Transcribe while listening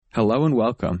Hello and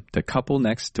welcome to Couple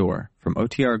Next Door from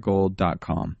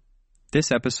OTRGold.com.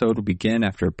 This episode will begin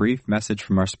after a brief message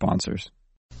from our sponsors.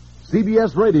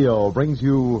 CBS Radio brings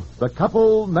you The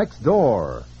Couple Next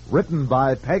Door, written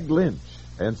by Peg Lynch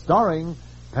and starring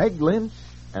Peg Lynch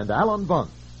and Alan Bunce.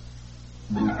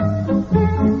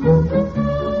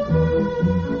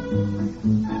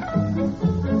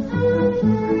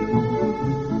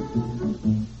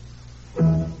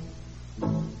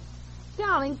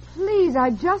 Darling, please, I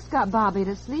just got Bobby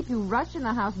to sleep. You rush in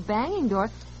the house banging doors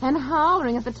and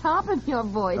hollering at the top of your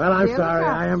voice. Well, I'm sorry.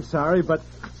 I am sorry, but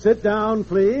sit down,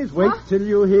 please. Wait till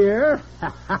you hear.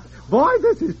 Boy,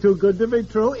 this is too good to be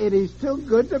true. It is too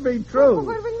good to be true.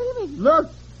 What do you mean?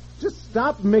 Look, just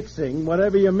stop mixing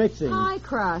whatever you're mixing. Pie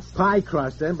crust. Pie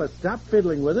crust, then, but stop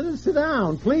fiddling with it and sit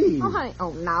down, please. Oh, honey.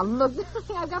 Oh, now, look.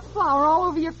 I've got flour all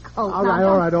over your coat. All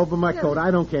right, over my coat.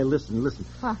 I don't care. Listen.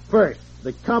 Huh. First,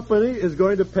 the company is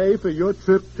going to pay for your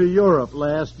trip to Europe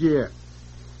last year.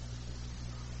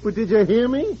 Well, did you hear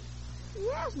me?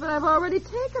 Yes, but I've already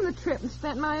taken the trip and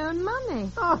spent my own money.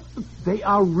 Oh, they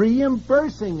are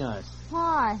reimbursing us.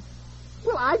 Why?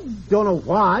 Well, I don't know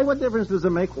why. What difference does it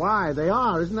make why they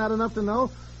are? Isn't that enough to know?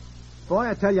 Boy,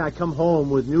 I tell you, I come home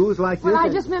with news like this. Well, I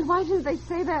just meant, why didn't they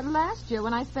say that last year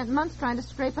when I spent months trying to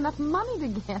scrape enough money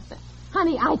together?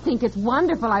 Honey, I think it's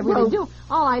wonderful. I really do.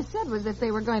 All I said was if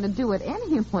they were going to do it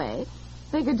anyway,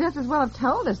 they could just as well have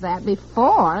told us that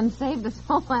before and saved us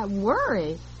all that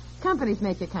worry. Companies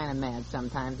make you kind of mad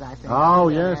sometimes, I think. Oh,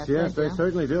 yes, they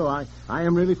certainly do. I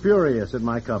am really furious at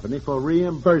my company for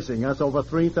reimbursing us over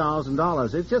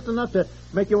 $3,000. It's just enough to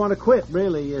make you want to quit,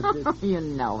 really. You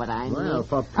know what I mean. Well,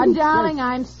 for Pete's darling, sake.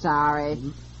 I'm sorry.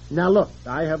 Now, look,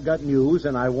 I have got news,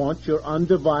 and I want your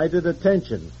undivided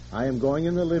attention. I am going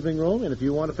in the living room, and if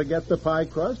you want to forget the pie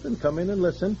crust and come in and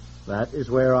listen, that is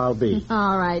where I'll be.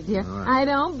 All right, dear. All right. I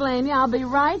don't blame you. I'll be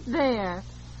right there.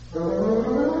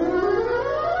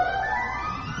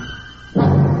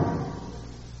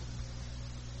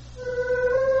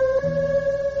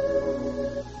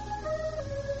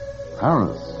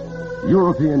 Paris,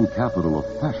 European capital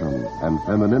of fashion and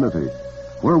femininity,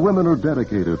 where women are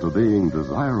dedicated to being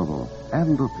desirable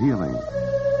and appealing.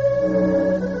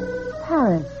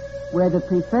 Paris, where the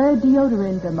preferred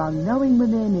deodorant among knowing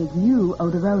women is new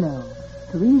Odorono.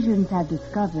 Parisians have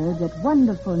discovered that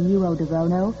wonderful new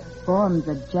Odorono forms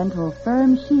a gentle,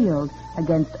 firm shield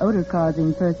against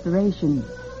odor-causing perspiration.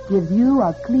 Gives you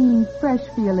a clean, fresh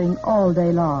feeling all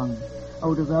day long.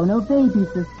 Odorono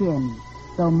babies the skin,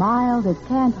 so mild it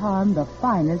can't harm the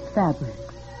finest fabrics.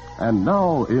 And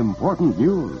now, important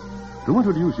news. To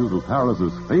introduce you to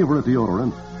Paris's favorite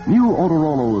deodorant, new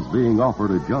Odorono is being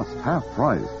offered at just half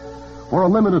price. For a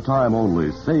limited time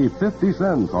only, save 50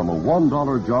 cents on the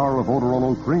 $1 jar of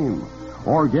Odorono cream.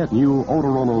 Or get new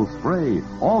Odorono spray,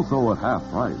 also at half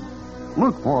price.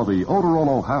 Look for the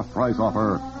Odorono half price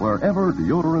offer wherever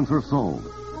deodorants are sold.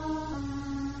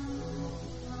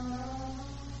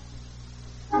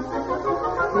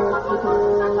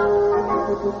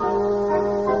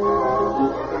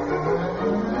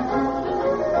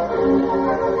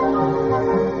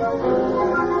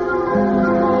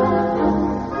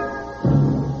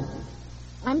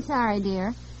 I'm sorry,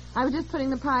 dear. I was just putting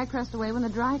the pie crust away when the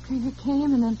dry cleaner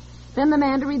came, and then the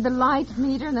man to read the light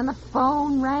meter, and then the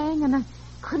phone rang, and I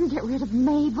couldn't get rid of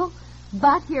Mabel.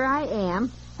 But here I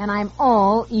am, and I'm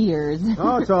all ears.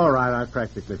 Oh, it's all right. I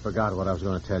practically forgot what I was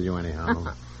going to tell you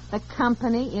anyhow. The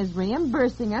company is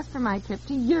reimbursing us for my trip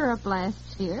to Europe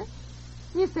last year.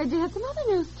 You said you had some other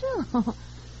news, too.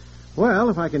 Well,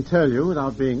 if I can tell you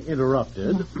without being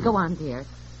interrupted. Yes, go on, dear.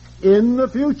 In the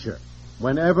future,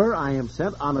 whenever I am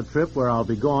sent on a trip where I'll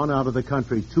be gone out of the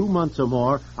country 2 months or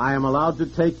more, I am allowed to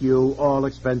take you, all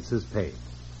expenses paid.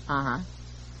 Uh-huh.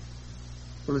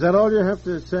 Well, is that all you have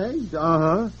to say?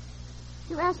 Uh-huh.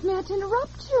 You asked me not to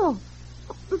interrupt you.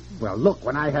 Well, look,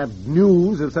 when I have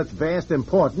news of such vast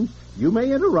importance, you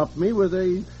may interrupt me with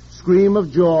a scream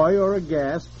of joy or a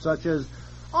gasp, such as,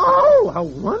 "Oh, how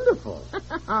wonderful!"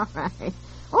 All right.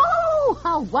 Oh,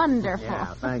 how wonderful.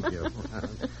 Yeah, thank you.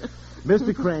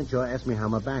 Mr. Cranshaw asked me how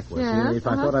my back was. Yes, If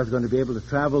I thought I was going to be able to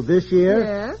travel this year.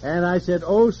 Yes. And I said,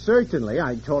 oh, certainly.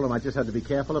 I told him I just had to be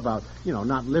careful about,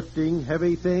 not lifting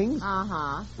heavy things.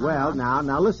 Uh-huh. Well,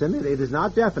 now listen, it is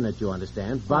not definite, you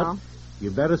understand, but Well.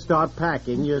 you better start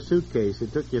packing your suitcase.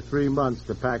 It took you 3 months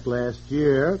to pack last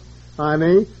year.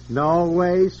 Honey,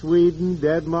 Norway, Sweden,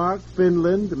 Denmark,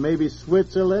 Finland, maybe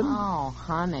Switzerland. Oh,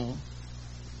 honey.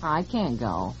 I can't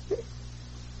go.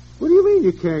 What do you mean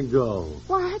you can't go?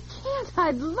 Why, I can't.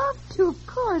 I'd love to, of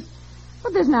course.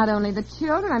 But there's not only the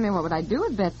children. I mean, what would I do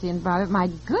with Betsy and Bob? My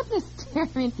goodness, dear.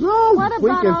 I mean, No, what we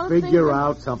about all can the figure things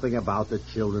out something about the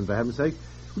children, for heaven's sake.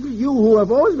 You who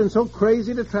have always been so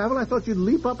crazy to travel, I thought you'd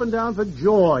leap up and down for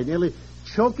joy, nearly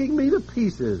choking me to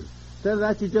pieces. Instead of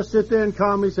that, you just sit there and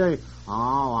calmly say,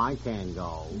 oh, I can't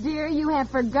go. Dear, you have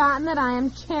forgotten that I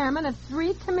am chairman of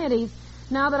 3 committees.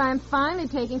 Now that I am finally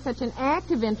taking such an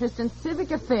active interest in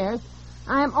civic affairs,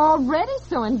 I am already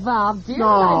so involved, dear.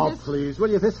 No, please,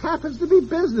 will you? This happens to be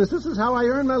business. This is how I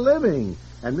earn my living.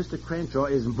 And Mr. Crenshaw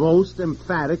is most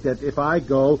emphatic that if I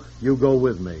go, you go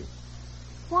with me.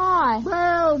 Why?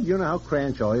 Well, you know how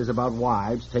Crenshaw is about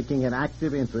wives taking an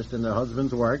active interest in their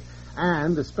husband's work,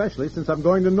 and especially since I'm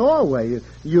going to Norway.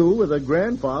 You with a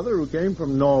grandfather who came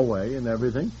from Norway and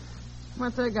everything.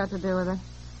 What's that got to do with it?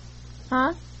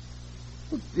 Huh?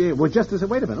 Yeah, well, just as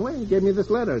wait a minute. He gave me this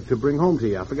letter to bring home to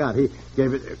you. I forgot. He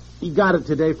got it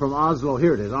today from Oslo.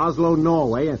 Here it is, Oslo,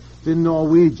 Norway, and it's in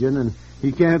Norwegian, and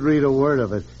he can't read a word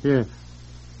of it. Here.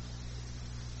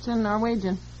 It's in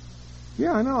Norwegian.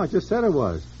 Yeah, I know. I just said it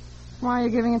was. Why are you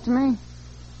giving it to me?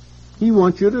 He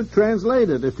wants you to translate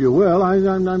it, if you will.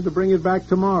 I'm to bring it back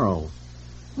tomorrow.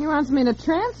 He wants me to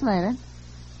translate it.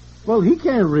 Well, he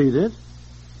can't read it.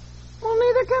 Well,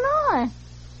 neither can I.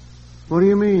 What do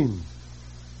you mean?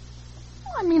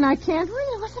 I mean, I can't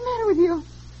read it. What's the matter with you?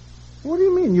 What do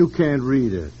you mean you can't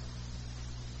read it?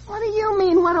 What do you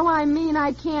mean? What do I mean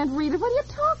I can't read it? What are you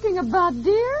talking about,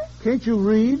 dear? Can't you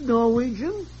read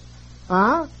Norwegian?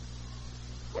 Huh?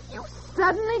 Have you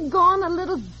suddenly gone a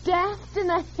little daft in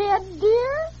the head,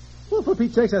 dear? Well, for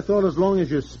Pete's sake, I thought as long as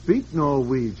you speak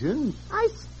Norwegian. I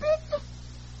speak.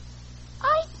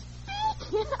 I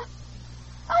speak.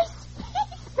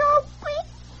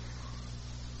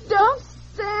 Don't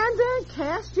stand there and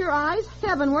cast your eyes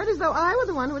heavenward as though I were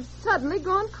the one who had suddenly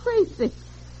gone crazy.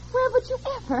 Where would you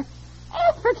ever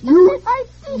get the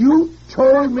idea? You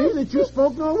told me that you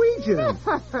spoke Norwegian.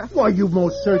 Never. Why, you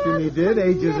most certainly did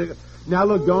ages ago. Now,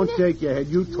 look, don't shake your head.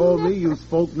 You told me you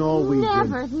spoke Norwegian.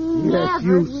 Never, Yes,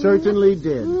 you certainly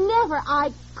did. Never.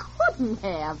 I couldn't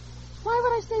have. Why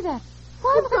would I say that?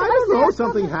 Why would I don't say know. that?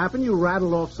 Something happened. You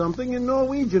rattled off something in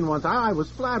Norwegian once. I was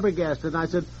flabbergasted, and I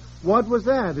said, what was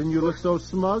that? And you looked so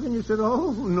smug, and you said,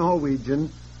 oh,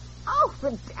 Norwegian. Oh,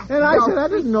 and I said, I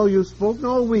didn't know you spoke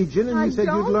Norwegian, and you said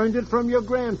don't? you'd learned it from your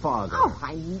grandfather. Oh,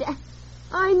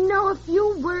 I know a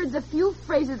few words, a few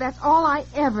phrases. That's all I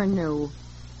ever knew.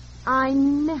 I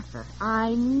never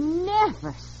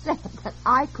said that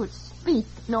I could speak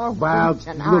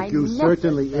Norwegian. Well, look, you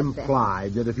certainly said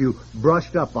implied that if you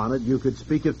brushed up on it, you could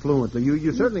speak it fluently.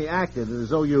 You certainly acted as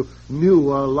though you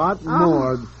knew a lot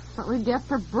more. What we get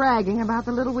for bragging about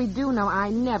the little we do know. I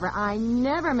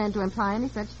never meant to imply any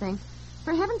such thing.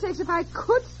 For heaven's sakes, if I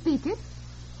could speak it,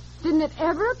 didn't it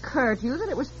ever occur to you that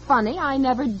it was funny I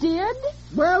never did?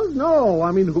 Well, no.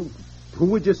 I mean, who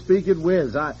would you speak it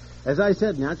with? As I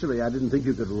said, naturally, I didn't think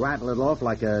you could rattle it off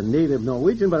like a native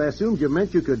Norwegian, but I assumed you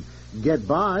meant you could get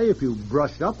by if you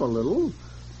brushed up a little.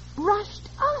 Brushed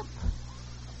up?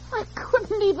 I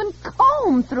couldn't even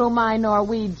comb through my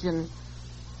Norwegian.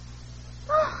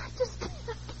 Oh, I just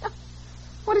can't.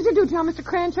 What did you do? Tell Mr.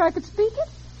 Crenshaw I could speak it?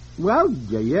 Well,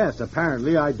 yes,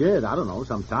 apparently I did. I don't know,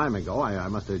 some time ago. I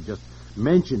must have just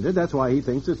mentioned it. That's why he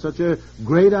thinks it's such a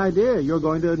great idea. You're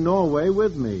going to Norway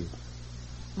with me.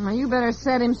 Well, you better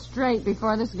set him straight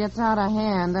before this gets out of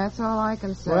hand. That's all I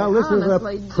can say. Well, this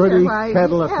Honestly, is a pretty dear,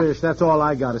 kettle of fish. That's all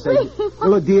I got to say.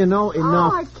 Well, look, do you know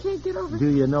enough? Oh, I can't get over it. Do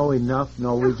you know enough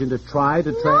Norwegian to try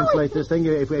to translate this thing?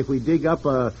 If we dig up,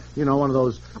 one of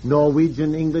those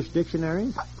Norwegian English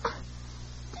dictionaries?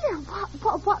 Dear,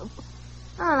 what?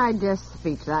 Well, I just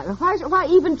speak that. Why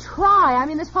even try? I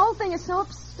mean, this whole thing is so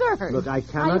absurd. Look, I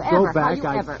cannot go back.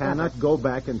 I cannot go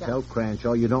back and tell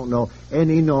Crenshaw you don't know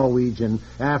any Norwegian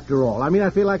after all. I mean, I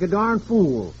feel like a darn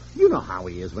fool. You know how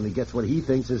he is when he gets what he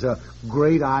thinks is a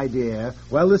great idea.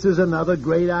 Well, this is another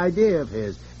great idea of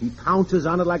his. He pounces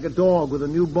on it like a dog with a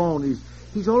new bone.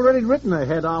 He's already written a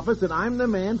head office that I'm the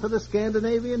man for the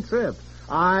Scandinavian trip.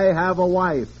 I have a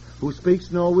wife who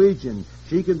speaks Norwegian.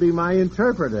 She can be my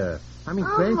interpreter. I mean,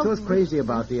 Cranshaw's crazy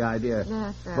about the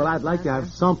idea. Well, I'd like to have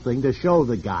something to show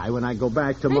the guy when I go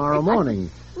back tomorrow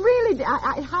morning. Really?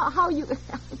 How you...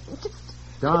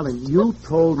 Darling, you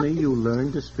told me you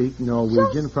learned to speak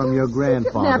Norwegian from your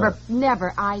grandfather.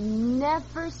 Never. I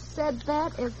never said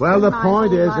that. Well, the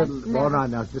point is...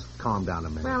 now, just calm down a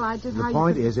minute. Well, The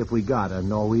point is, if we got a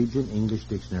Norwegian-English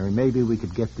dictionary, maybe we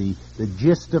could get the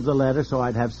gist of the letter so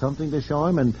I'd have something to show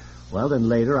him, and, well, then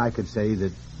later I could say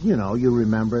that, you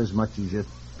remember as much as you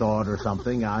thought or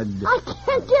something. I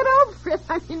can't get over it.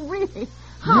 I mean, really.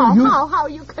 How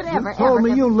you could ever, You told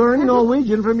me you learned Have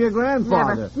Norwegian from your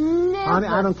grandfather. Never. Honey,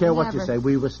 I don't care what never. you say.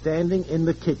 We were standing in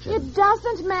the kitchen. It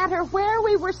doesn't matter where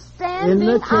we were standing.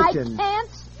 In the kitchen. I can't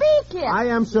speak it. I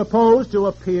am supposed to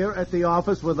appear at the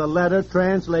office with a letter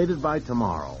translated by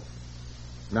tomorrow.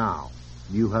 Now,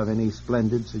 do you have any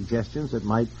splendid suggestions that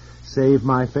might save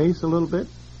my face a little bit?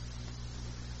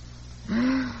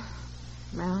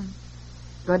 Well,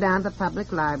 go down to the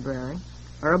public library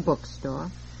or a bookstore.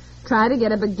 Try to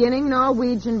get a beginning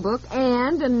Norwegian book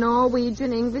and a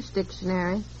Norwegian English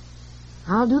dictionary.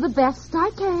 I'll do the best I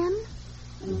can.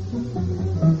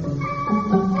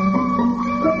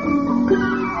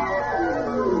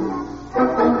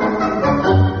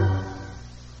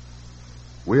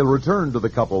 We'll return to the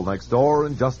couple next door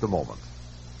in just a moment.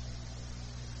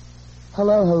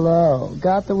 Hello.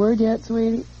 Got the word yet,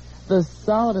 sweetie? The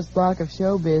solidest block of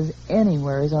showbiz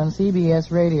anywhere is on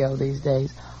CBS radio these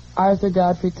days. Arthur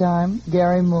Godfrey Time,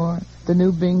 Gary Moore, the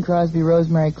new Bing Crosby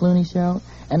Rosemary Clooney show,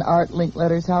 and Art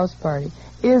Linkletter's house party.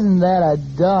 Isn't that a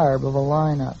darb of a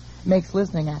lineup? Makes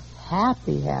listening a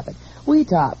happy habit. We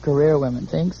top career women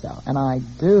think so, and I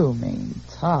do mean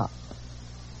top.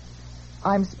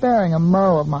 I'm sparing a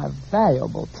mo of my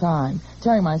valuable time,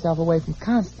 tearing myself away from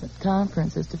constant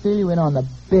conferences to fill you in on the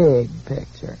big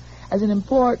picture. As an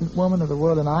important woman of the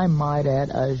world, and I might add,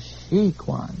 a chic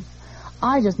one,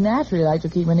 I just naturally like to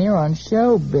keep an ear on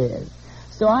showbiz.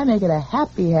 So I make it a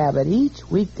happy habit each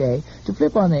weekday to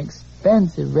flip on the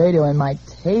expensive radio in my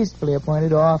tastefully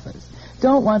appointed office.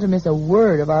 Don't want to miss a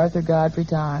word of Arthur Godfrey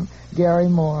Time, Gary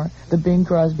Moore, the Bing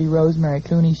Crosby Rosemary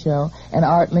Clooney show, and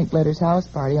Art Linkletter's house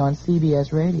party on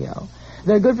CBS radio.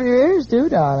 They're good for your ears, too,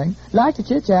 darling. Like to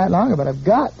chit-chat longer, but I've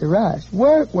got to rush.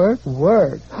 Work.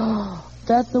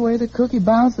 That's the way the cookie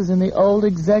bounces in the old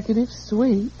executive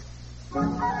suite.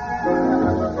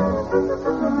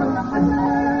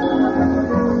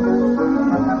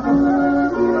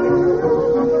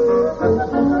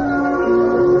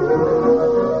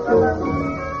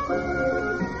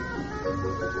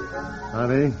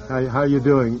 Honey, how you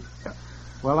doing?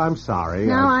 Well, I'm sorry.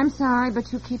 No, I'm sorry,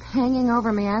 but you keep hanging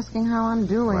over me asking how I'm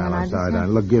doing. Well, and I'm sorry,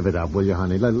 darling. Look, give it up, will you,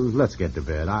 honey? Let's get to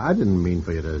bed. I didn't mean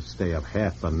for you to stay up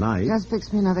half the night. Just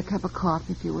fix me another cup of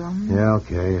coffee, if you will. Yeah,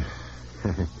 okay.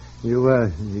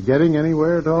 You getting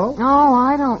anywhere at all? Oh,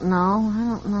 I don't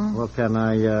know. Well, can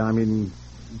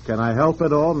I help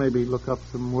at all? Maybe look up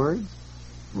some words?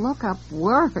 Look up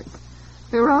words?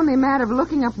 If it were only a matter of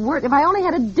looking up words. If I only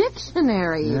had a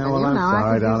dictionary, even, yeah, well, I'm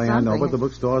sorry, darling. I know, but the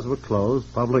bookstores were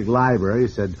closed. Public library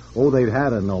said, they'd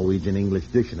had a Norwegian-English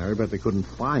dictionary, but they couldn't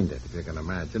find it, if you can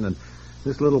imagine. And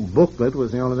this little booklet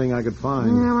was the only thing I could find.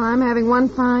 Yeah, well, I'm having one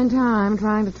fine time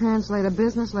trying to translate a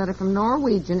business letter from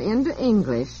Norwegian into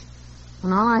English.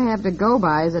 And all I have to go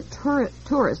by is a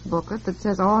tourist booklet that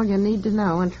says all you need to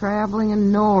know in traveling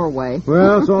in Norway.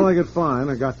 Well, that's all I could find.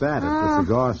 I got that at the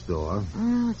cigar store.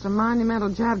 Well, it's a monumental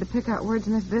job to pick out words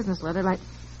in this business letter.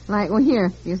 Well,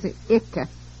 here, you see, Ikke.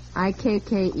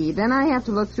 I-K-K-E. Then I have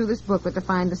to look through this booklet to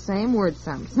find the same word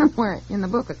somewhere in the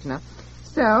booklet, you know.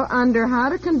 So, under how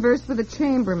to converse with a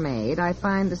chambermaid, I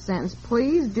find the sentence,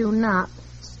 please do not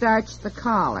starch the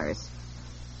collars.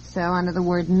 So, under the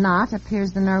word not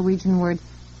appears the Norwegian word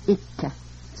ikke.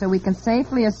 So we can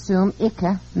safely assume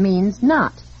ikke means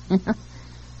not. I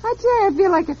tell you, I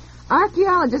feel like an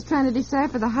archaeologist trying to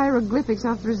decipher the hieroglyphics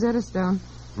off the Rosetta Stone.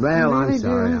 Well, really I'm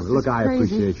sorry. Look, I crazy.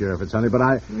 appreciate your efforts, honey, but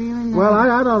I... Really not. Well,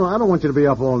 I don't want you to be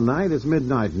up all night. It's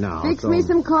midnight now. Fix me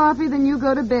some coffee, then you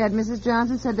go to bed. Mrs.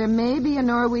 Johnson said there may be a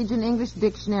Norwegian-English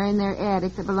dictionary in their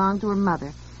attic that belonged to her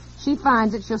mother. She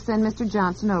finds it, she'll send Mr.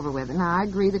 Johnson over with it. Now, I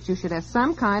agree that you should have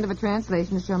some kind of a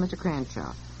translation to show Mr.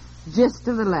 Cranshaw. Gist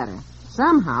of the letter.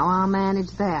 Somehow I'll manage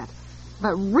that.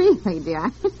 But really, dear,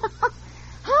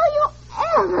 how you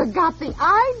ever got the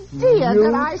idea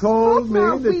that I told me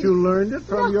Norwegian? that you learned it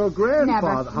from your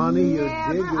grandfather. Never, Honey, you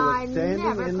never, did. You were standing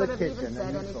never in the could have kitchen. even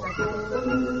said and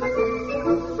you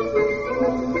any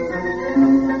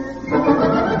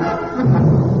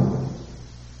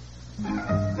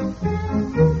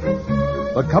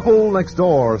The Couple Next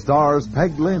Door stars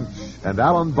Peg Lynch and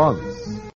Alan Bunce.